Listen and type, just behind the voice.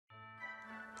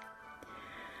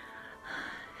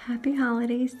Happy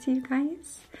holidays to you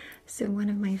guys. So one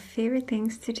of my favorite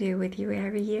things to do with you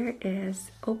every year is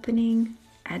opening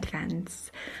advents.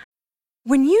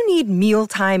 When you need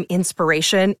mealtime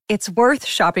inspiration, it's worth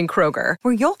shopping Kroger,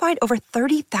 where you'll find over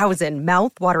 30,000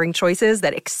 mouth-watering choices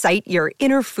that excite your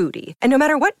inner foodie. And no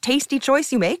matter what tasty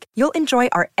choice you make, you'll enjoy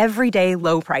our everyday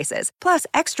low prices, plus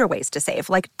extra ways to save,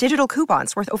 like digital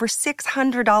coupons worth over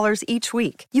 $600 each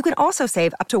week. You can also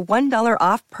save up to $1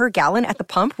 off per gallon at the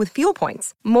pump with fuel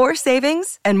points. More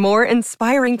savings and more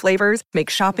inspiring flavors make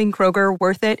shopping Kroger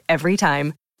worth it every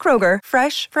time. Kroger,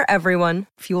 fresh for everyone.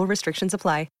 Fuel restrictions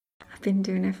apply. I've been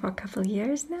doing it for a couple of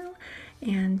years now,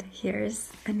 and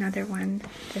here's another one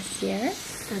this year.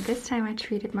 So this time I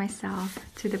treated myself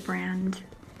to the brand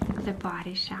The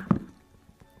Body Shop.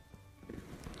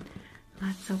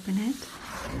 Let's open it.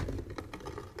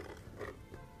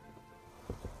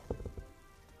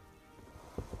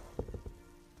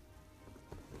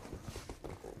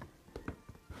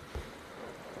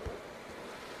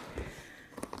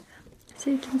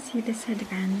 So you can see this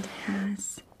advent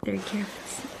has their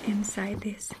gifts inside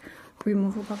these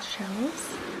removable shelves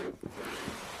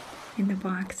in the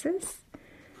boxes,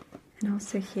 and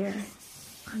also here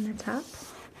on the top.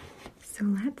 So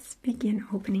let's begin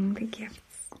opening the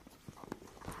gifts.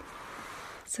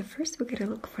 So first we're going to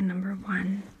look for number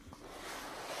 1.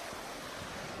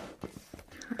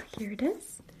 Here it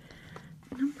is.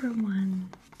 Number 1.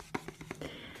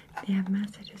 They have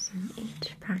messages in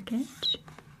each package.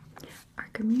 Our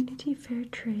community fair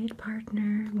trade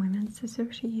partner, Women's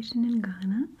Association in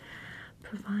Ghana,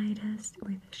 provide us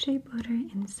with shea butter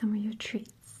in some of your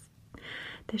treats.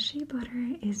 The shea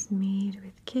butter is made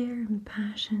with care and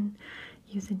passion,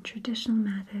 using traditional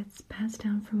methods passed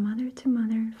down from mother to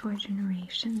mother for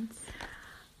generations.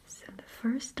 So the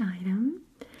first item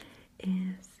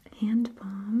is Hand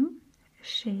Balm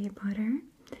Shea Butter,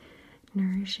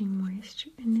 nourishing moisture,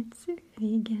 and it's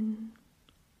vegan.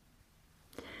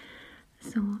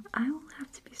 So I will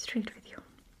have to be straight with you.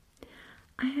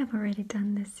 I have already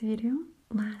done this video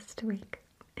last week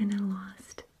and I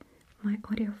lost my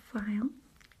audio file.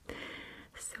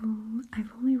 So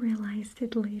I've only realized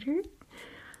it later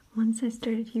once I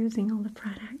started using all the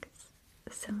products.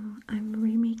 So I'm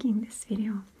remaking this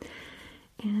video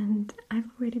and I've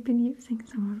already been using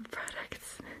some of the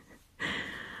products.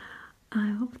 I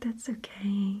hope that's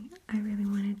okay. I really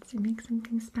wanted to make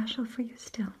something special for you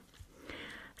still.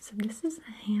 So this is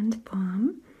a hand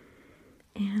balm,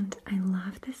 and I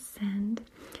love this scent.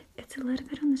 It's a little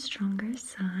bit on the stronger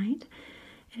side.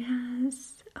 It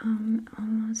has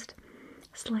almost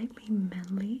slightly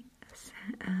manly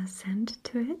scent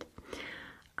to it.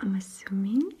 I'm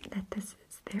assuming that this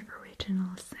is their original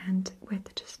scent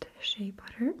with just shea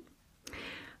butter.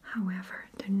 However,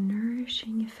 the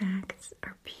nourishing effects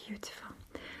are beautiful.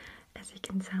 As you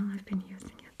can tell, I've been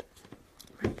using it.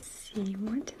 Let's see,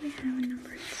 what do we have in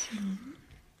number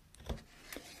 2?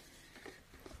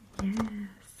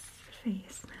 Yes,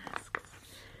 face masks.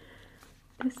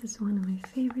 This is one of my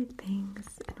favorite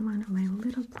things and one of my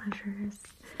little pleasures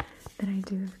that I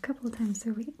do a couple of times a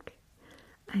week.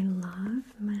 I love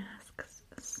masks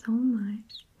so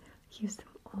much. I use them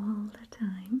all the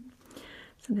time.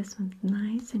 So this one's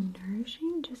nice and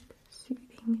nourishing, just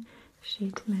soothing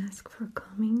sheet mask for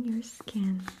calming your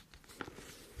skin.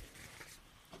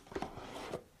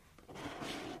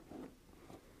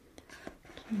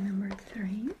 Number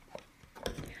 3.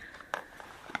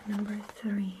 Number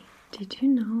 3. Did you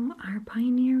know our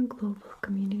Pioneer Global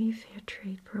Community Fair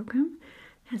Trade program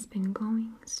has been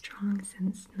going strong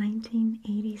since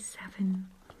 1987?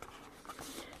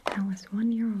 I was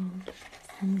 1 year old.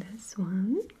 And this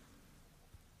one,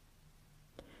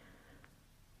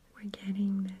 we're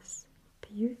getting this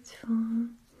beautiful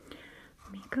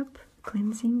makeup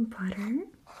cleansing butter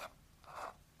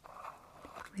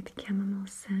with chamomile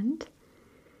scent.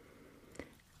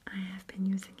 I have been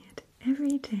using it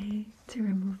every day to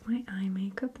remove my eye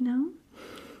makeup now.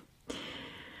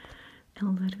 A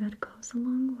little bit goes a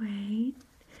long way.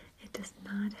 It does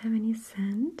not have any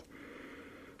scent.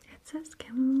 It says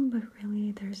chamomile, but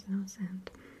really there's no scent.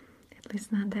 At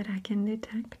least not that I can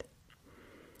detect.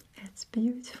 It's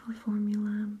beautiful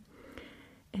formula.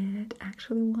 It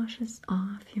actually washes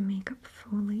off your makeup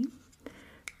fully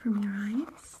from your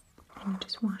eyes. And you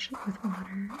just wash it with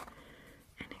water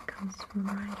and it comes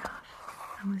right off.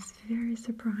 I was very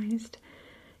surprised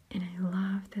and I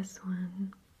love this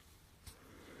one.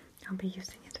 I'll be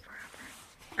using it forever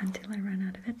until I run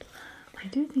out of it. I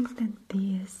do think that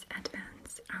these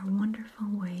advents are a wonderful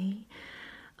way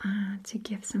to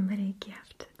give somebody a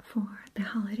gift for the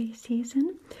holiday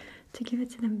season, to give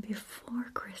it to them before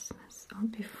Christmas or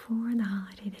before the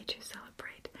holiday that you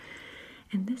celebrate.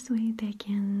 way they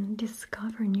can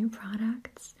discover new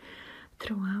products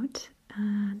throughout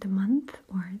the month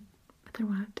or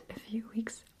throughout a few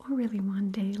weeks or really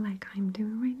one day like I'm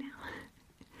doing right now.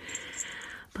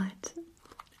 But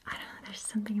I don't know, there's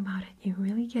something about it. You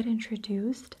really get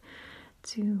introduced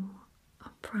to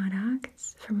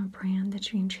products from a brand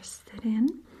that you're interested in,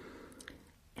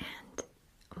 and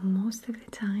most of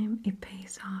the time it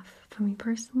pays off for me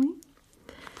personally.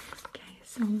 Okay,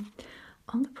 so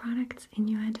all the products in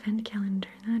your advent calendar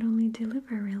not only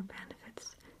deliver real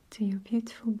benefits to your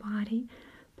beautiful body,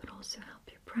 but also help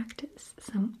you practice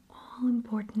some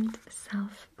all-important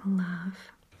self-love.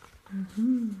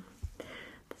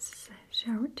 This is a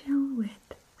shower gel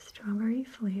with strawberry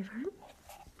flavor.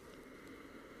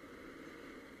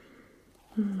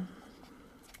 You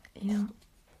know,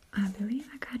 I believe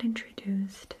I got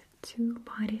introduced to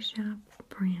Body Shop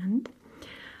brand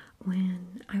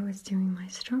when I was doing my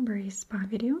strawberry spa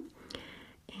video,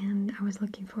 and I was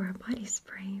looking for a body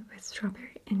spray with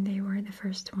strawberry, and they were the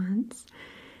first ones,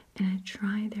 and I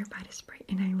tried their body spray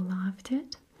and I loved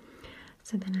it.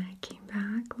 So then I came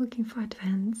back looking for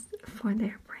advents for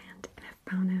their brand, and I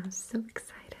found I was so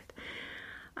excited.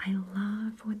 I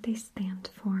love what they stand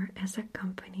for as a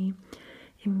company.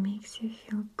 It makes you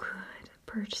feel good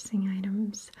purchasing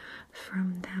items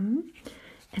from them,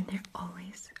 and they're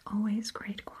always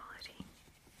great quality.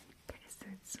 Okay, so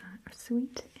it's a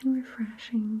sweet and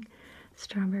refreshing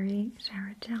strawberry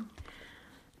shower gel.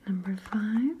 Number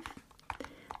 5,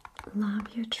 love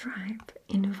your tribe.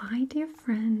 Invite your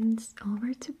friends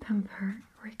over to pamper,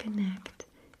 reconnect,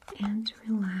 and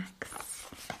relax.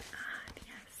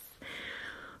 Yes.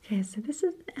 Okay, so this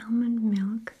is the almond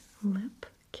milk lip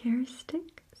care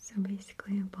stick. So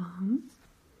basically a balm.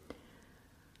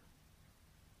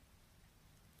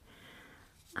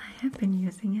 I have been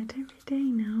using it every day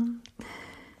now.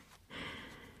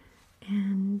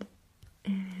 And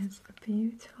it is a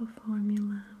beautiful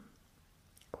formula.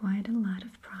 Quite a lot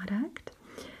of product.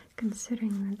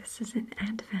 Considering that this is an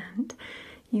advent,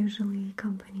 usually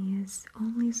companies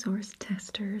only source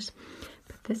testers,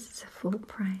 but this is a full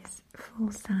price,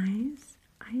 full size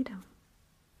item.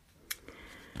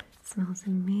 It smells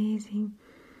amazing.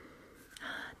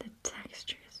 The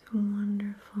texture is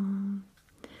wonderful.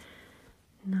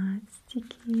 Not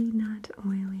sticky, not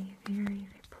oily, very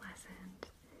pleasant.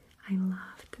 I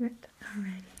loved it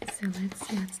already. So let's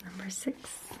see what's number 6.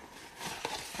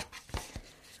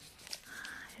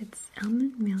 It's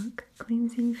almond milk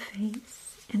cleansing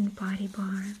face and body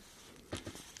bar.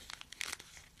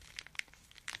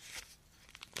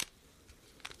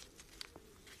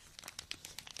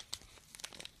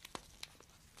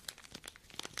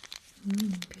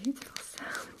 Beautiful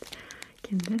sound.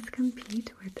 Can this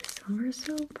compete with the silver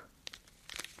soap?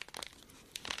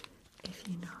 If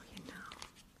you know, you know.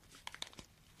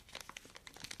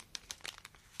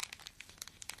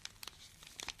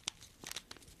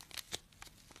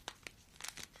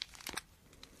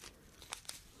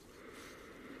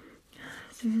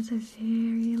 So it's a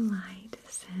very light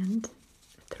scent,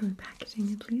 through the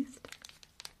packaging at least.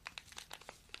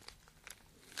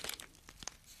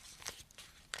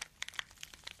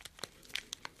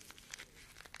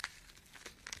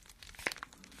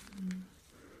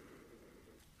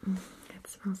 It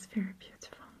smells very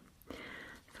beautiful.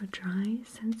 For dry,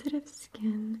 sensitive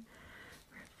skin,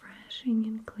 refreshing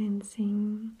and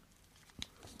cleansing.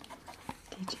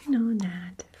 Did you know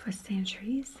that for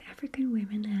centuries, African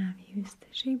women have used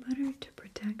shea butter to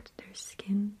protect their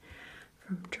skin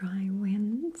from dry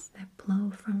winds that blow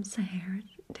from Sahara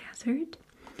Desert?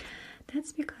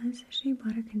 That's because shea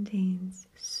butter contains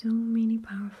so many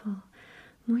powerful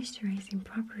moisturizing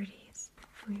properties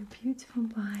for your beautiful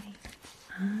body.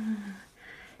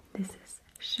 This is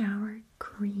shower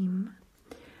cream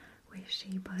with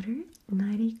shea butter,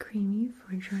 nutty creamy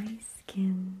for dry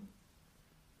skin.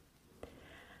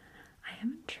 I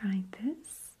haven't tried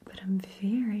this, but I'm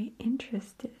very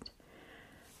interested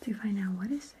to find out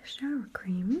what is shower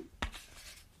cream.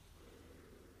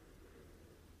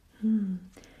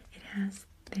 It has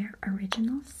their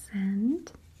original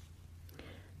scent.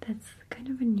 That's kind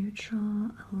of a neutral,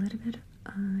 a little bit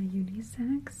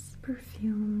unisex,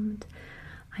 perfumed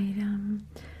item.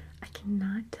 I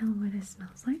cannot tell what it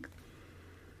smells like.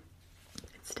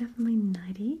 It's definitely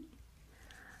nutty,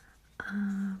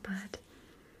 but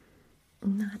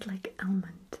not like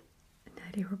almond,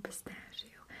 nutty or pistachio.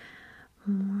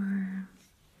 More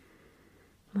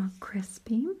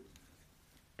crispy.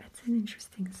 It's an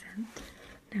interesting scent.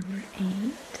 Number 8.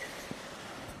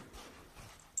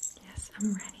 Yes,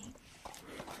 I'm ready.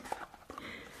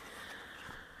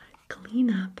 Clean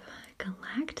up,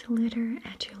 collect litter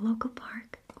at your local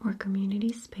park or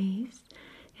community space,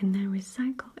 and then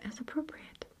recycle as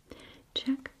appropriate.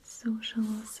 Check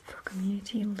socials for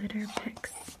community litter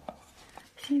picks.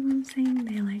 See what I'm saying?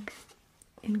 They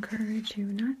encourage you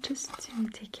not just to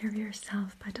take care of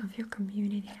yourself, but of your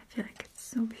community. I feel like it's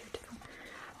so beautiful.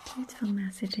 Beautiful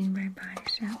messaging by Body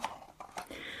Shop.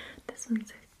 This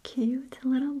one's a cute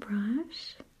little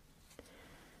brush.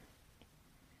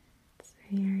 It's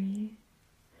very,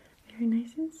 very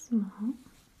nice and small,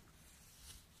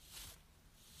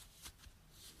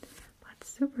 but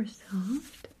super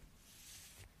soft.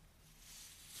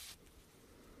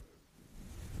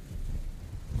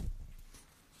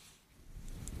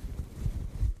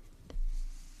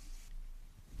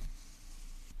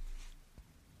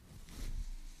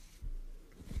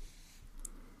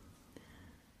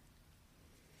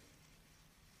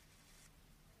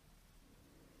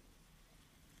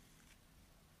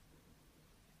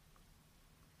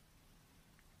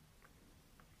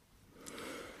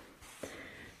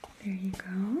 There you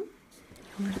go.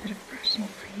 A little bit of brushing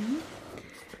for you.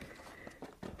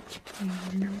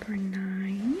 Okay, number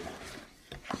 9.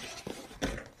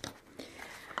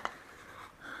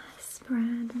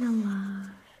 Spread the love.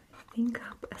 Think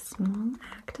up a small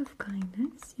act of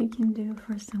kindness you can do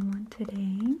for someone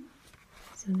today.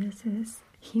 So this is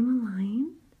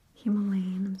Himalayan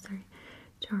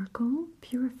charcoal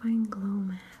purifying glow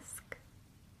mask.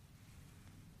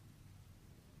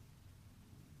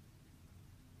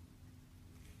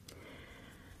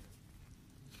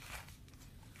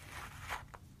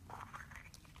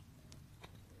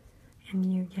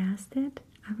 And you guessed it,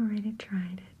 I've already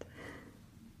tried it.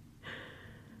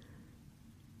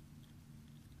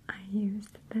 I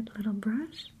used that little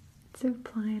brush to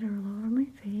apply it all over my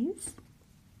face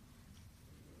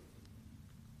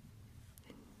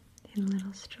in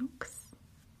little strokes,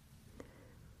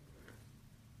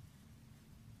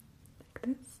 like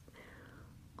this,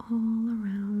 all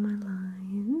around my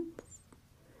lines,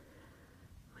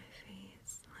 my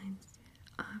face lines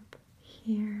up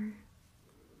here,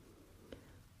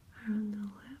 around the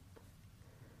lip,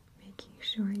 making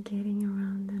sure getting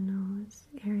around the nose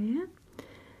area,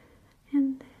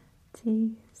 and the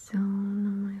T-zone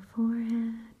on my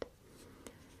forehead,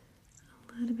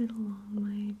 a little bit along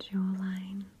my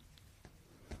jawline.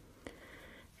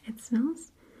 It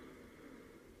smells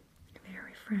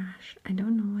very fresh. I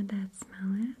don't know what that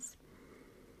smell is.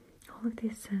 All of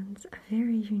these scents are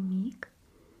very unique.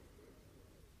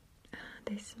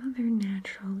 They smell very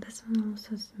natural. This one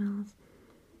also smells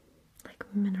like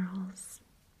minerals.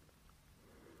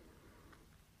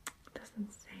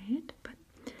 Doesn't say it, but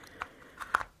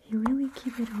you really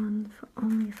keep it on for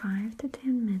only 5 to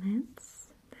 10 minutes.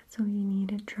 That's all you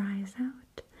need. It dries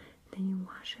out. Then you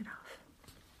wash it off.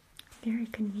 Very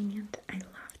convenient. I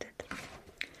loved it.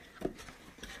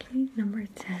 Okay, number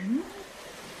 10.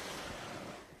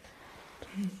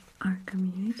 Okay, our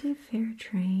community fair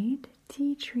trade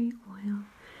tea tree oil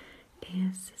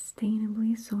is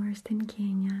sustainably sourced in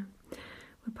Kenya.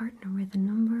 We partner with a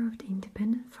number of the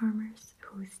independent farmers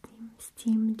who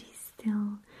steam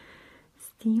distill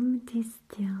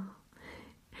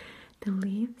the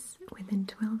leaves within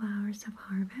 12 hours of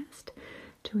harvest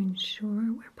to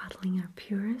ensure we're bottling our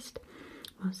purest,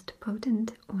 most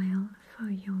potent oil for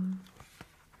you.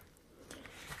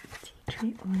 Tea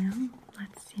tree oil,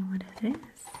 let's see what it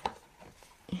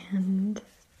is. And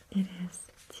it is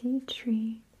tea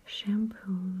tree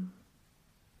shampoo.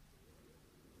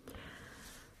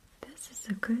 This is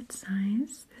a good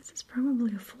size. This is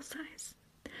probably a full size.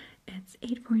 It's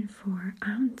 8.4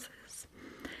 ounces.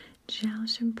 Gel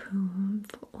shampoo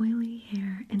for oily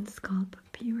hair and scalp,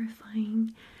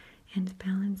 purifying and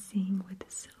balancing with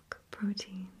silk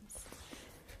proteins.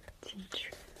 Tea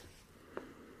tree.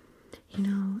 You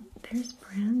know, there's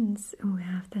brands who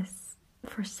have this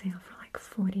for sale for like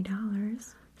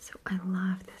 $40. So I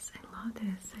love this. I love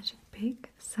this. Such a big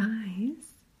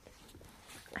size.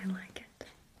 I like it.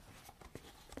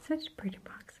 Such pretty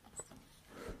boxes.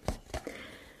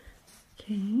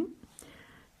 Okay.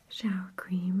 Shower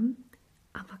cream.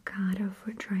 Avocado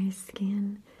for dry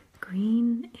skin.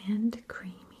 Green and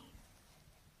creamy.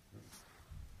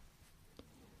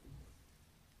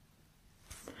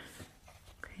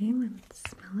 Okay, let's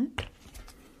smell it.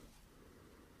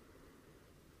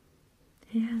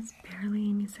 It has barely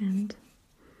any scent.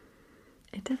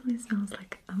 It definitely smells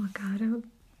like avocado,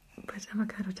 but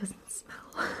avocado doesn't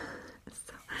smell.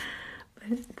 But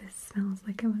this smells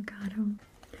like avocado.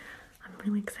 I'm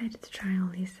really excited to try all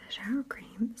these shower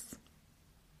creams.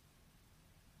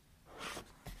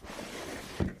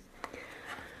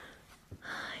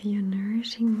 Your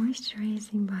nourishing,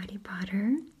 moisturizing body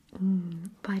butter.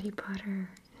 Body butter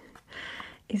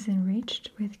is enriched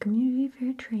with community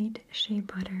fair trade shea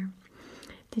butter.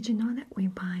 Did you know that we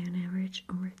buy on average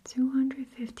over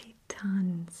 250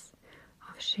 tons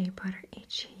of shea butter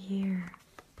each year?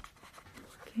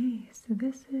 Okay, so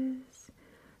this is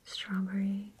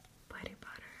strawberry body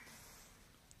butter.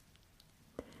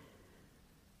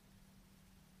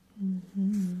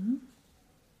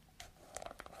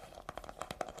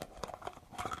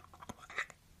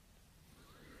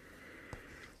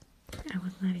 I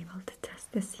was not able to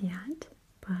test this yet,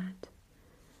 but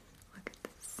look at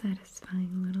this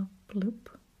satisfying little bloop.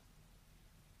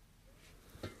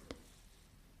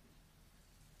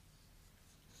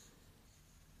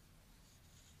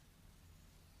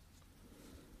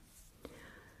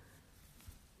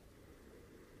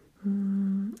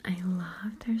 I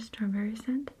love their strawberry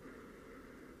scent.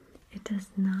 It does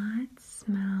not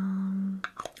smell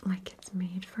like it's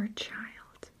made for a child.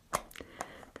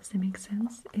 Does it make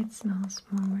sense? It smells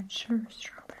more mature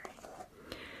strawberry.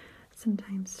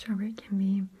 Sometimes strawberry can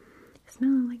be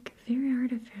smelling like very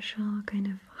artificial, kind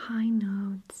of high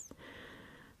notes,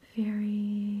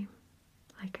 very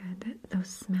like those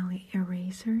smelly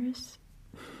erasers,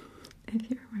 if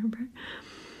you remember.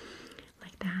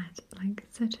 Like that, like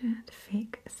such a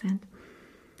fake scent.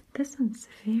 This one's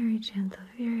very gentle,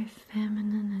 very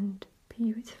feminine and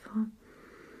beautiful.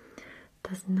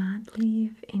 Does not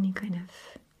leave any kind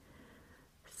of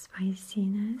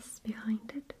spiciness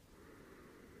behind it.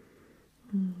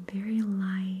 Very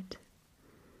light,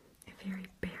 very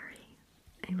berry.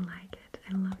 I like it.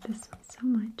 I love this one so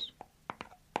much.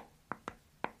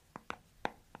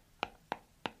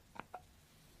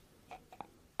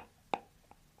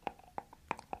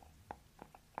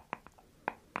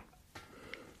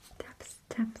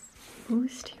 Taps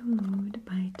boost your mood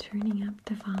by turning up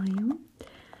the volume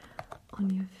on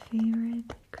your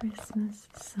favorite Christmas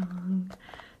song.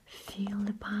 Feel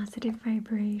the positive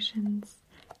vibrations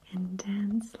and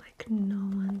dance like no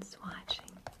one's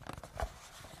watching.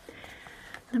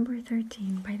 Number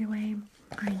 13, by the way,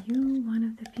 are you one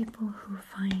of the people who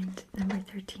find number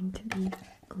 13 to be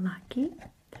lucky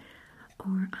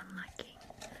or unlucky?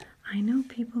 I know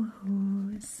people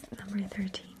whose number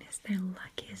 13 is their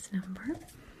luckiest number,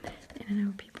 and I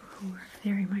know people who are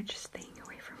very much staying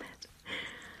away from it.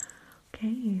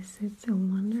 Okay, so it's a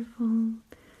wonderful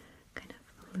kind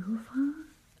of loofah.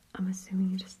 I'm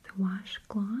assuming just a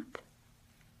washcloth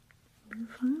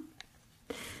loofah.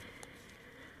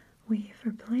 We've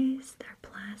replaced our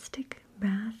plastic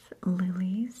bath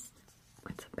lilies.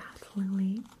 What's a bath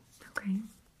lily? Okay,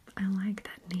 I like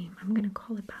that name. I'm gonna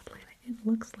call it bath lily. It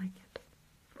looks like it.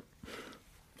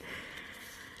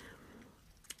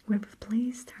 We've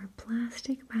replaced our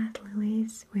plastic bath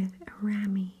lilies with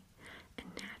Rami, a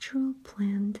natural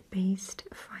plant-based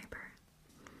fiber.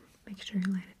 Make sure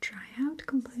you let it dry out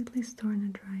completely, store in a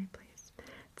dry place.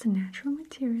 It's a natural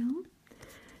material.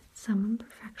 Some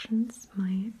imperfections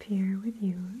might appear with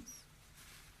use.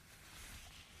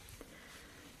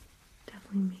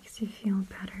 Definitely makes you feel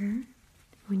better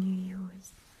when you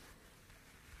use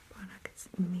products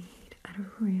made out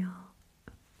of real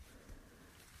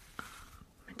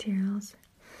materials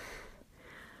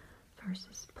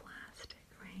versus plastic,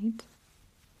 right?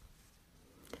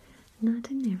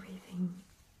 Not in everything.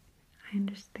 I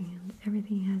understand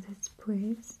everything has its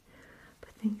place, but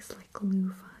things like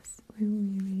loofahs, we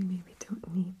really maybe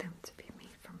don't need them to be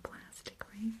made from plastic,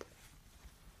 right?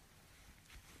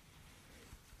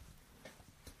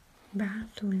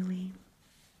 Bath lily.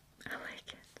 I like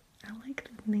it. I like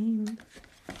the name.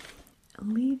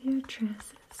 Leave your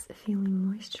tresses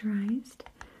feeling moisturized.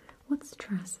 What's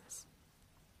tresses?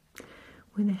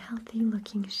 With a healthy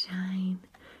looking shine,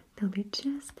 they'll be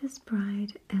just as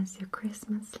bright as your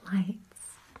Christmas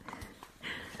lights.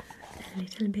 A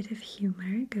little bit of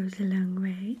humor goes a long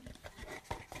way.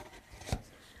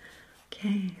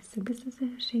 Okay, so this is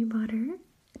a shea butter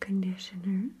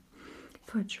conditioner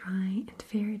for dry and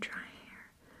very dry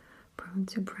hair, prone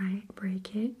to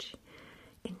breakage,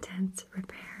 intense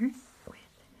repair with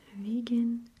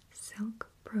vegan silk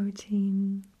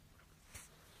protein.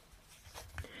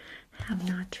 Have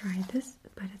not tried this,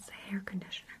 but it's a hair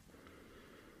conditioner.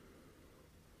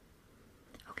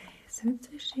 Okay, so it's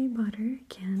a shea butter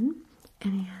again,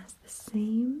 and it has the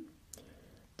same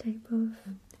type of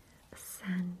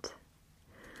scent.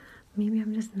 Maybe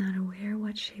I'm just not aware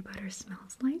what shea butter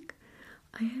smells like.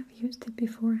 I have used it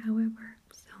before, however,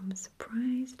 so I'm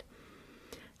surprised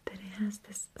that it has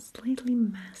this slightly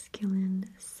masculine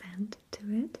scent to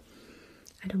it.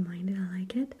 I don't mind it, I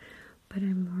like it, but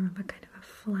I'm more of a kind of a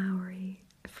flowery,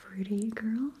 fruity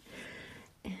girl,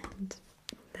 and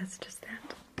that's just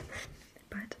that.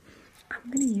 But I'm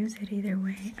I'm gonna use it either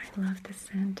way. I love the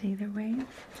scent either way.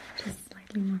 Just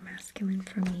slightly more masculine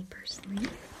for me personally.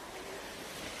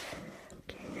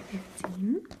 Okay,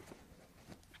 15.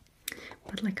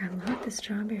 But like I love the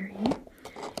strawberry.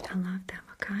 I love the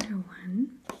avocado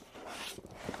one.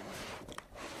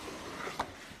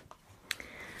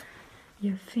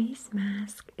 Your face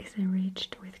mask is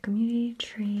enriched with community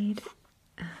trade,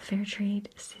 fair trade,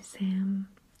 sesame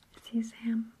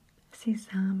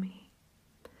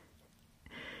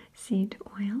seed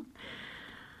oil.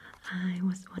 It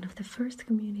was one of the first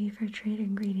community fair trade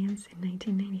ingredients in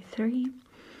 1993.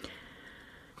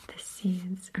 The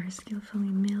seeds are skillfully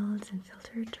milled and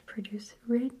filtered to produce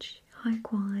rich,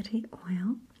 high-quality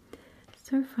oil.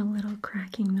 Sorry for a little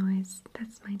cracking noise.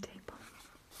 That's my table.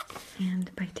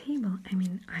 And by table, I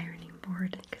mean ironing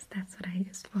board, because that's what I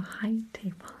use for high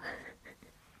table.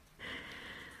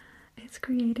 It's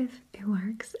creative, it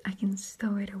works. I can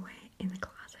stow it away in the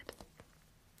closet.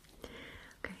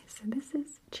 Okay, so this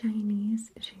is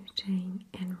Chinese Zhujiang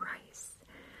and rice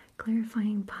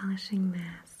clarifying polishing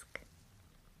mask.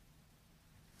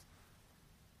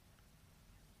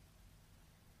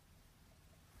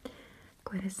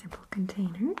 Quite a simple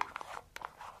container.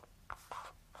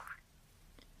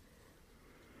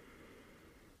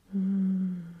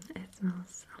 It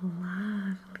smells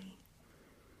lovely.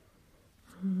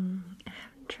 I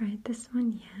haven't tried this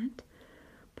one yet,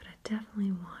 but I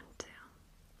definitely want to.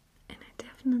 And I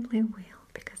definitely will,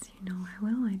 because you know I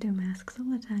will. I do masks all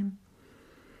the time.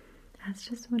 That's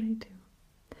just what I do.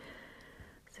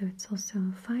 So it's also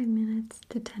 5 minutes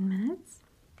to 10 minutes.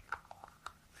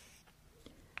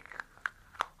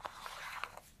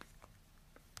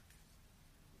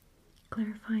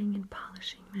 Clarifying and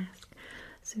polishing mask.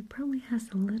 So it probably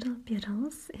has little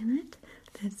beetles in it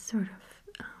that sort of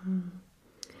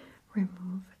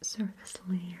remove surface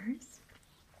layers.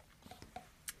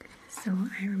 So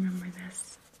I remember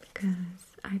this because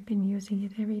I've been using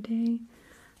it every day.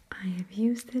 I have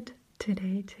used it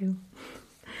today too.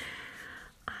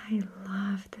 I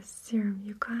love this serum,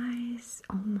 you guys.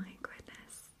 Oh my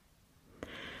goodness.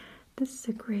 This is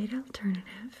a great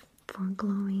alternative for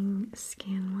glowing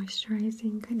skin,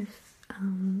 moisturizing kind of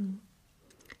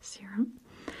serum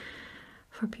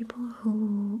for people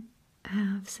who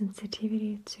have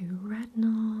sensitivity to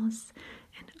retinols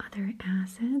and other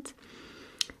acids,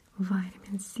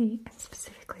 vitamin C, and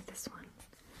specifically this one.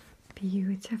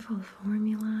 Beautiful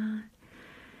formula.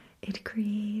 It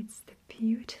creates the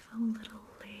beautiful little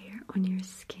layer on your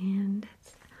skin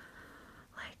that's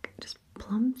like just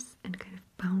plumps and kind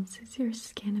of bounces your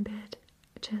skin a bit.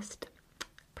 Just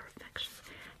perfection.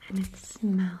 And it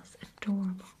smells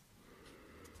adorable.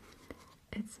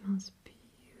 It smells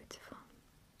beautiful.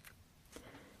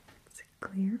 It's a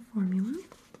clear formula.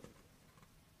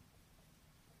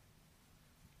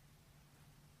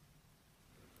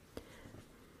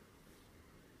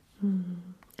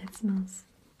 It smells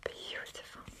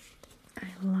beautiful. I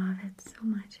love it so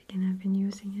much. Again, I've been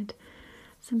using it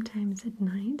sometimes at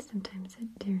night, sometimes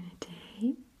during the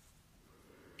day.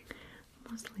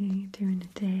 Mostly during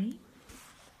the day.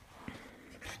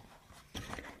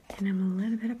 And I'm a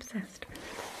little bit obsessed with it.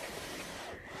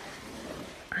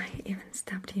 I even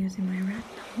stopped using my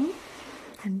retinol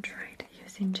and tried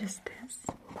using just this.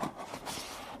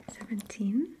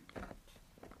 17.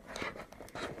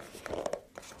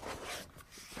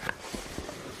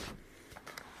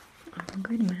 A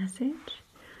good message.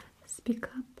 Speak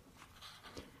up.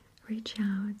 Reach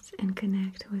out and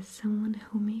connect with someone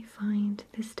who may find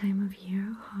this time of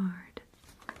year hard.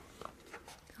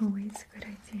 Always a good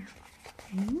idea.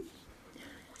 Okay.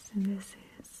 So this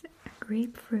is a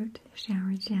grapefruit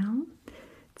shower gel.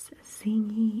 It's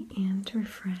zingy and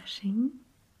refreshing.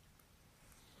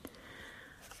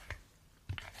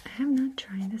 I have not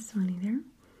tried this one either.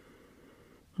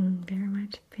 Very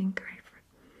much pink grapefruit.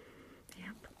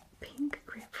 Yep, pink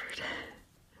grapefruit.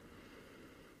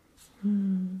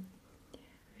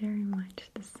 Very much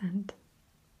the scent.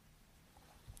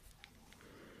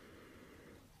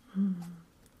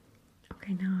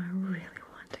 Okay, now I really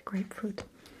want a grapefruit.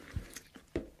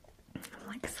 I'm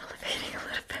like salivating a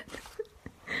little bit.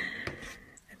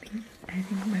 I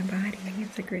think my body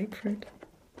needs a grapefruit.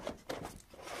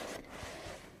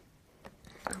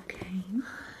 Okay,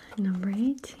 number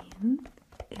 18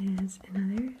 is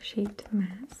another sheet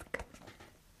mask.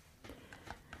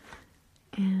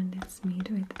 And it's made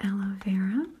with aloe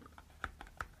vera.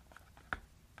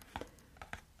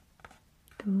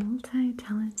 The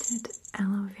multi-talented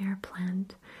aloe vera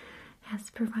plant has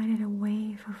provided a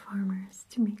way for farmers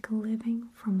to make a living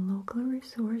from local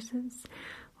resources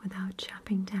without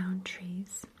chopping down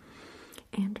trees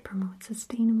and promote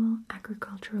sustainable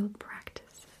agricultural practices.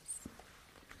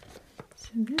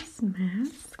 So this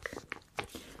mask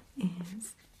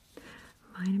is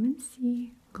Vitamin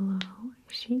C Glow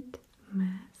Sheet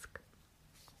Mask.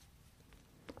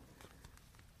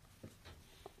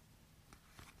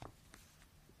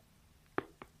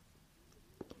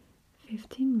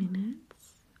 "15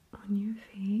 minutes on your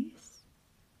face."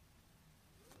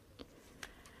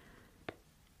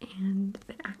 And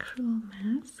the actual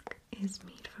mask is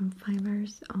made from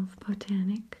fibers of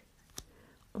botanic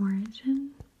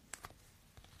origin.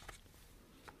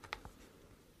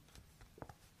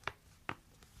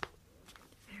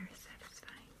 Very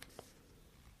satisfying.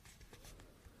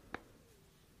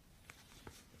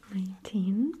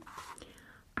 19.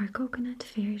 Our coconut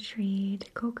fair trade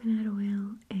coconut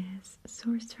oil is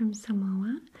sourced from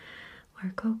Samoa,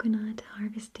 where coconut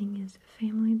harvesting is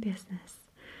family business.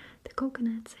 The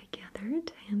coconuts are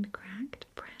gathered, hand-cracked,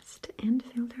 pressed, and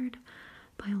filtered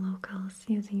by locals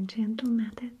using gentle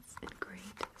methods and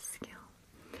great skill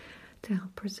to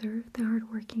help preserve the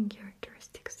hard-working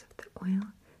characteristics of the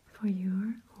oil for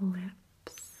your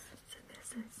lips. So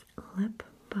this is lip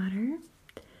butter,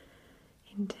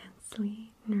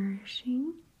 intensely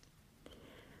nourishing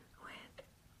with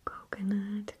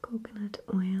coconut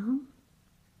oil.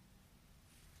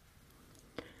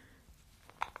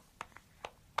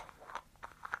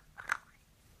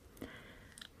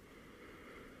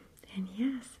 And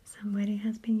yes, somebody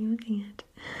has been using it.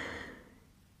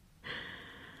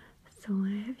 So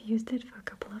I have used it for a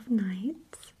couple of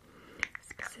nights,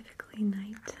 specifically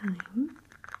nighttime.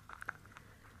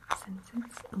 Since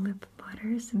it's lip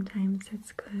butter, sometimes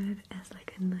it's good as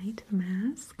like a night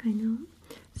mask, I know,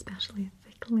 especially a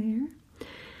thick layer.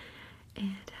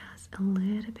 It has a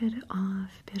little bit of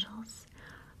petals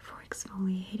for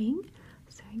exfoliating,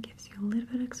 so it gives you a little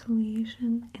bit of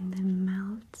exfoliation and then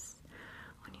melts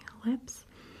on your lips,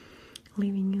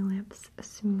 leaving your lips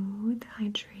smooth,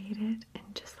 hydrated,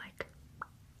 and just like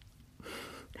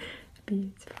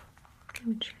beautiful. Let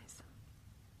me try some.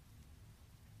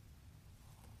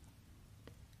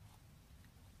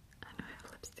 I know I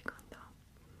have lipstick on though,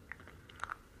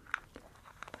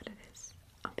 but it is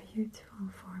a beautiful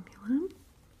formula.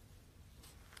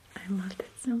 I loved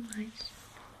it so much.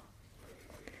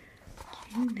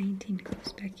 Okay, 19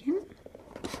 goes back in.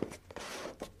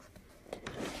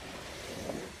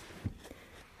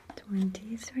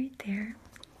 20 is right there.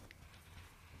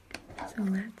 So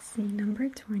let's see, number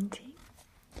 20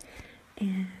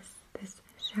 is this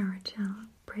shower gel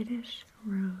British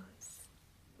Rose.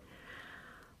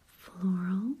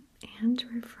 Floral and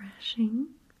refreshing.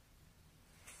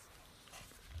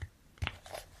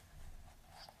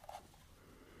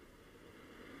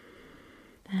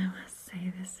 I must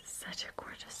say, this is such a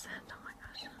gorgeous scent. Oh my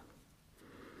gosh.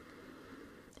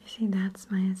 You see, that's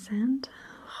my scent.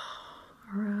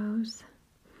 Rose.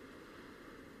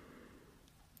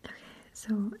 Okay,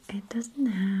 so it doesn't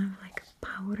have like a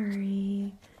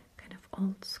powdery, kind of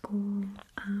old school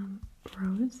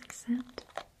rose scent.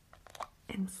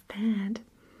 Instead,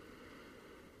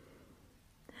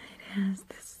 it has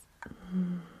this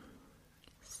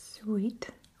sweet,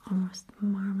 almost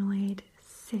marmalade,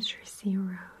 citrusy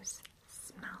rose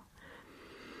smell.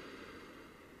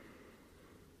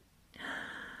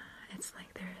 It's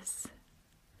like there's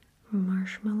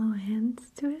marshmallow hints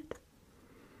to it.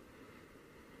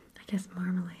 I guess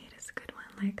marmalade is a good one.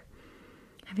 Like,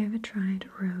 have you ever tried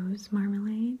rose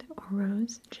marmalade or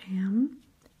rose jam?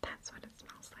 That's what it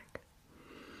smells like.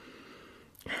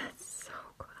 It's so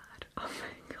good. Oh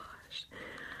my gosh.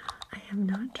 I have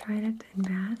not tried it in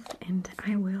Bath, and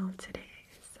I will today.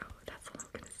 So that's all I'm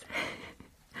gonna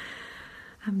say.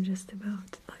 I'm just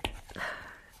about like a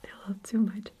little too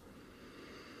much.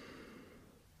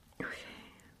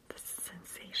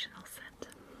 Sensational scent.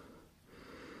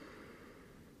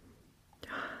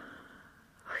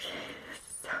 Okay, this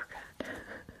is so good.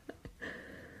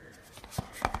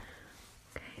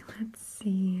 Okay, let's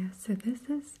see. So this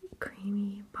is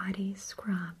creamy body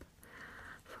scrub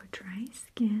for dry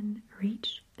skin,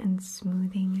 reach and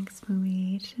smoothing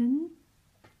exfoliation.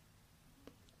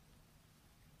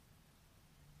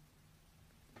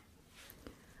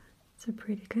 It's a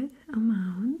pretty good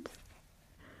amount.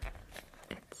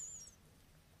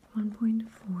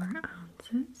 1.4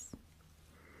 ounces.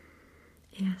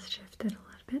 It has shifted a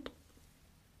little bit.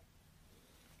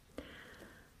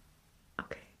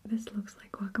 Okay, this looks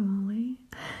like guacamole.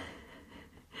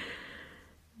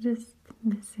 Just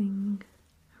missing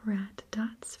red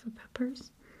dots for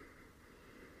peppers.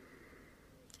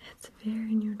 It's a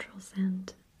very neutral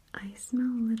scent. I smell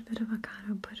a little bit of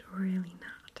avocado, but really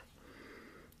not.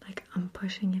 Like, I'm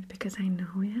pushing it because I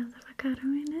know it has avocado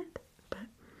in it, but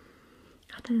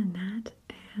other than that,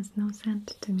 it has no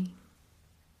scent to me.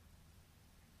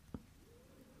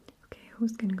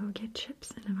 who's gonna go get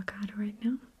chips and avocado right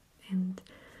now? And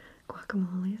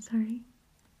guacamole, sorry.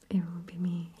 It will be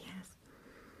me, yes.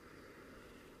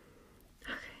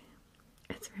 Okay.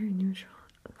 It's very neutral.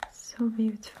 So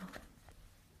beautiful.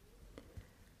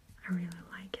 I really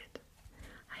like it.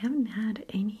 I haven't had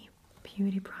any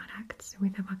beauty products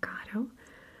with avocado,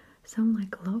 so I'm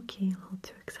like low-key a little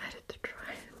too excited to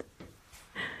try it.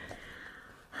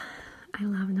 I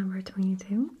love number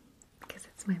 22 because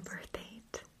it's my birth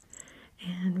date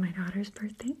and my daughter's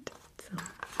birth date. So,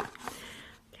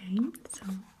 okay, so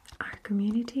our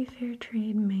community fair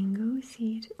trade mango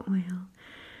seed oil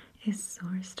is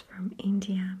sourced from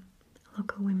India.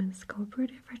 Local women's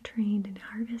cooperative are trained in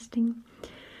harvesting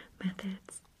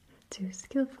methods to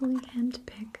skillfully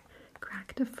handpick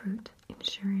cracked fruit,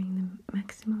 ensuring the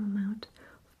maximum amount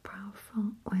of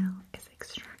powerful oil is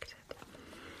extracted.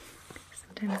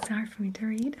 Sometimes it's hard for me to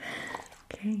read.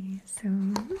 Okay, so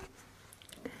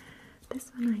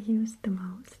this one I use the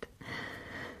most.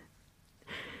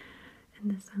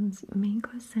 And this one's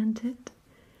mango scented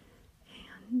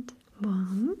hand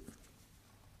balm.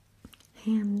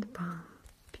 Hand balm.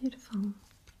 Beautiful.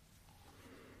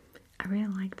 I really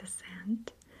like the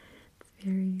scent. It's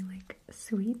very like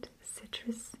sweet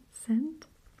citrus scent.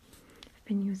 I've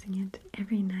been using it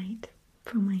every night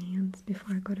for my hands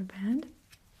before I go to bed.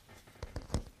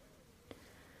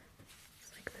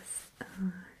 It's like this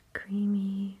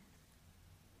creamy,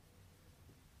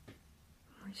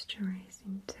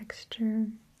 moisturizing texture.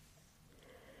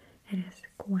 It is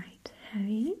quite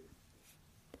heavy,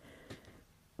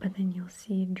 but then you'll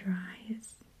see it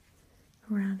dries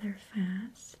rather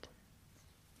fast.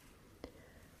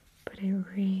 But it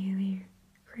really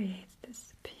creates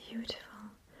this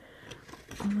beautiful,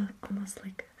 almost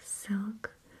like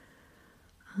silk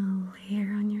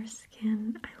layer on your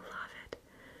skin. I love it.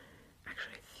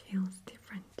 Actually, it feels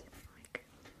different, like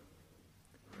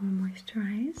more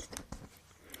moisturized.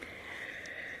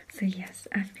 So yes,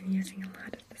 I've been using a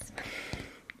lot of this one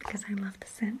because I love the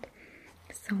scent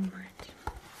so much.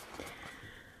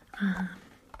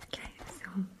 Okay, so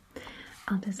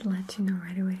I'll just let you know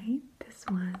right away. This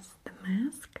was the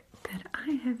mask that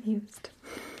I have used.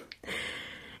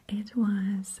 It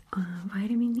was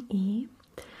vitamin E,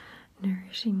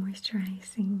 nourishing,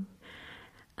 moisturizing,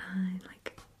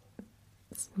 like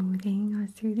smoothing or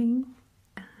soothing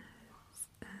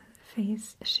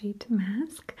face sheet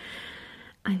mask.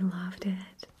 I loved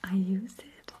it. I used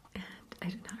it, and I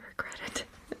did not regret it.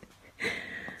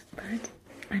 But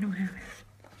I don't have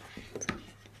it. So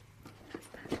that's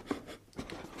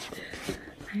that.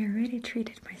 I already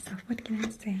treated myself. What can I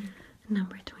say?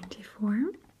 Number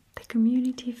 24, the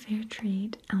community fair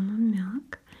trade almond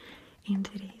milk. And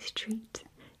today's treat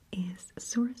is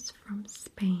sourced from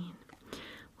Spain.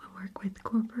 We work with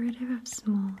cooperative of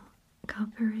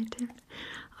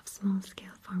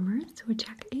small-scale farmers who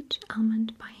check each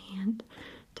almond by hand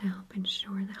to help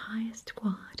ensure the highest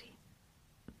quality.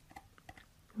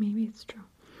 Maybe it's true.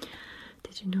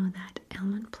 Did you know that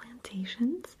almond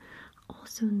plantations are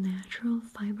also natural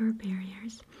fiber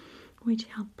barriers which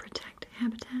help protect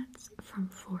habitats from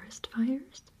forest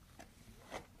fires?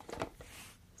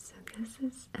 So this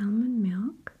is almond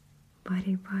milk,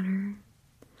 body butter,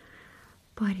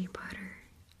 body butter,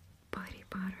 body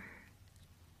butter,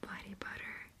 body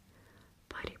butter,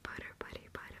 body butter, body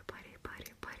butter, body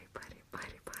butter, body butter,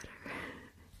 body butter.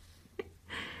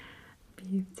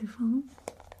 Beautiful.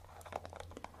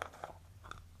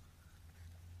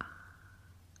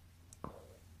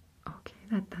 Okay,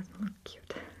 that doesn't look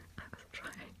cute. I was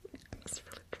trying. I was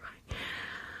really trying.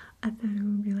 I thought it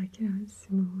would be like,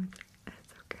 smooth.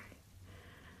 That's okay.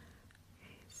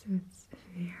 Okay, so it's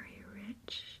very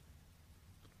rich.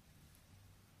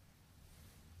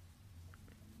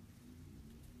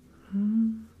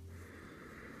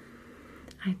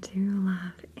 I do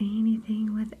love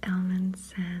anything with almond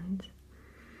scent.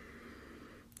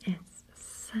 It's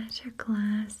such a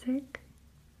classic.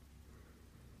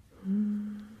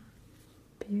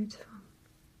 Beautiful.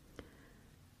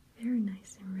 Very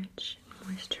nice and rich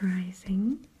and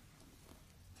moisturizing.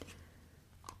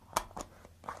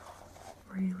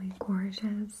 Really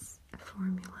gorgeous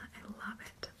formula. I love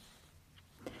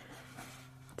it.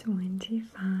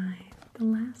 25. The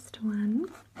last one.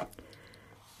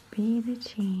 Be the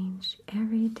change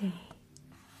every day.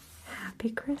 Happy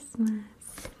Christmas.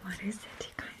 What is it,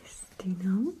 you guys? Do you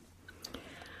know?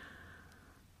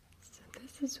 So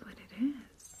this is what it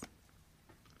is.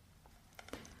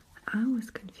 I was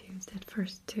confused at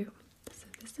first too. So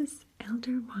this is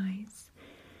Elderwise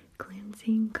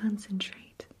Cleansing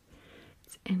Concentrate.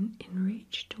 It's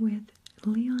enriched with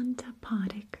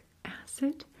leontopodic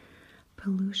acid,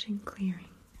 pollution clearing.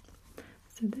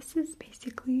 So this is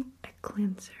basically a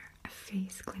cleanser, a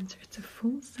face cleanser. It's a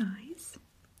full size.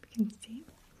 You can see.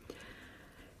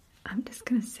 I'm just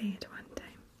gonna say it one time.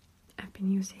 I've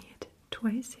been using it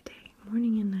twice a day,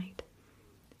 morning and night.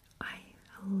 I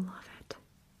love it.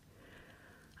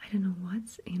 I don't know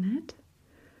what's in it,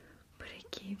 but it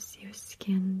gives your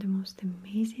skin the most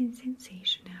amazing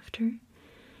sensation after.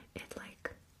 It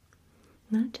like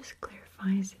not just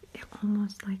clarifies it, it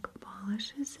almost like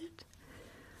polishes it.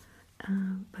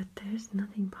 But there's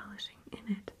nothing polishing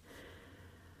in it.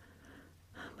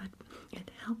 But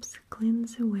it helps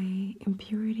cleanse away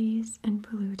impurities and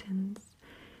pollutants,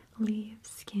 leave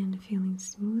skin feeling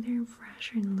smoother and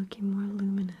fresher and looking more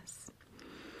luminous.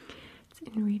 It's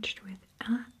enriched with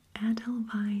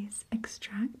Edelweiss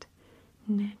extract,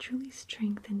 naturally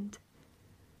strengthened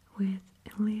with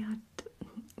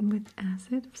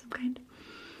acid of some kind,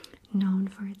 known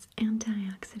for its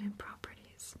antioxidant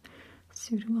properties,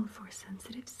 suitable for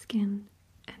sensitive skin,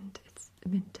 and it's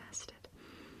been tested.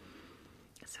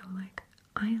 So like,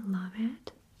 I love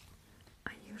it.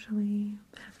 I usually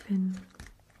have been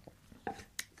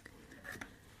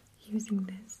using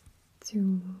this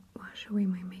to wash away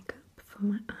my makeup from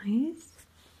my eyes,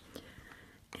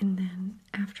 and then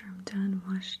after I'm done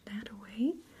wash that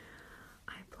away,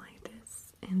 I apply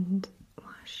this and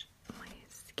wash my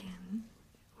skin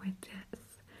with this,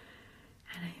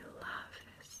 and I love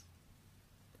this.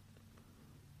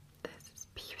 This is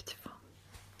beautiful.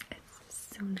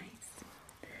 It's so nice.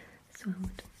 So I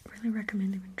would really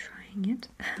recommend even trying it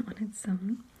on its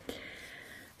own.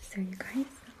 So you guys,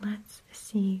 let's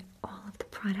see all of the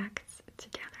products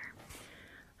together.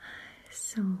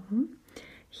 So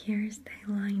here's the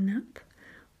lineup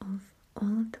of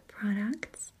all of the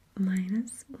products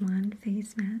minus one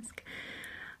face mask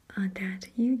that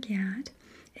you get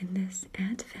in this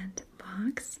Advent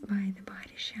box by The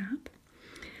Body Shop.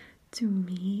 To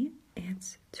me,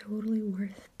 it's totally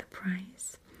worth the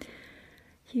price.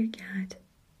 You get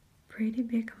pretty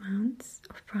big amounts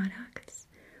of products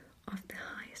of the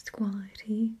highest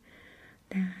quality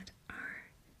that are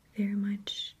very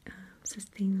much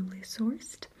sustainably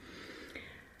sourced.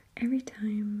 Every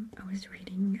time I was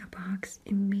reading a box,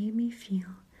 it made me feel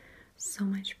so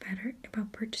much better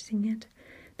about purchasing it.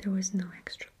 There was no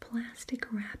extra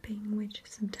plastic wrapping, which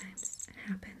sometimes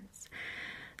happens.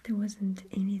 There wasn't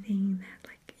anything that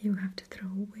like you have to throw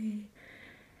away.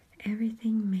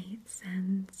 Everything made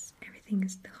sense. Everything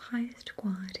is the highest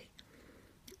quality.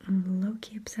 I'm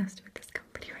low-key obsessed with this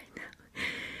company right now.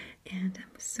 And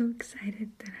I'm so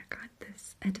excited that I got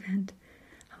this Advent.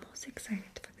 I'm also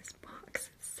excited for this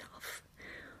box itself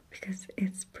because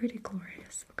it's pretty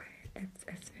glorious, okay?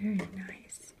 It's very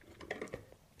nice.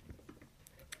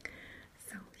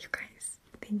 So, you guys,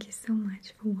 thank you so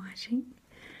much for watching.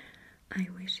 I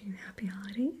wish you happy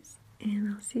holidays,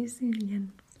 and I'll see you soon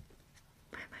again.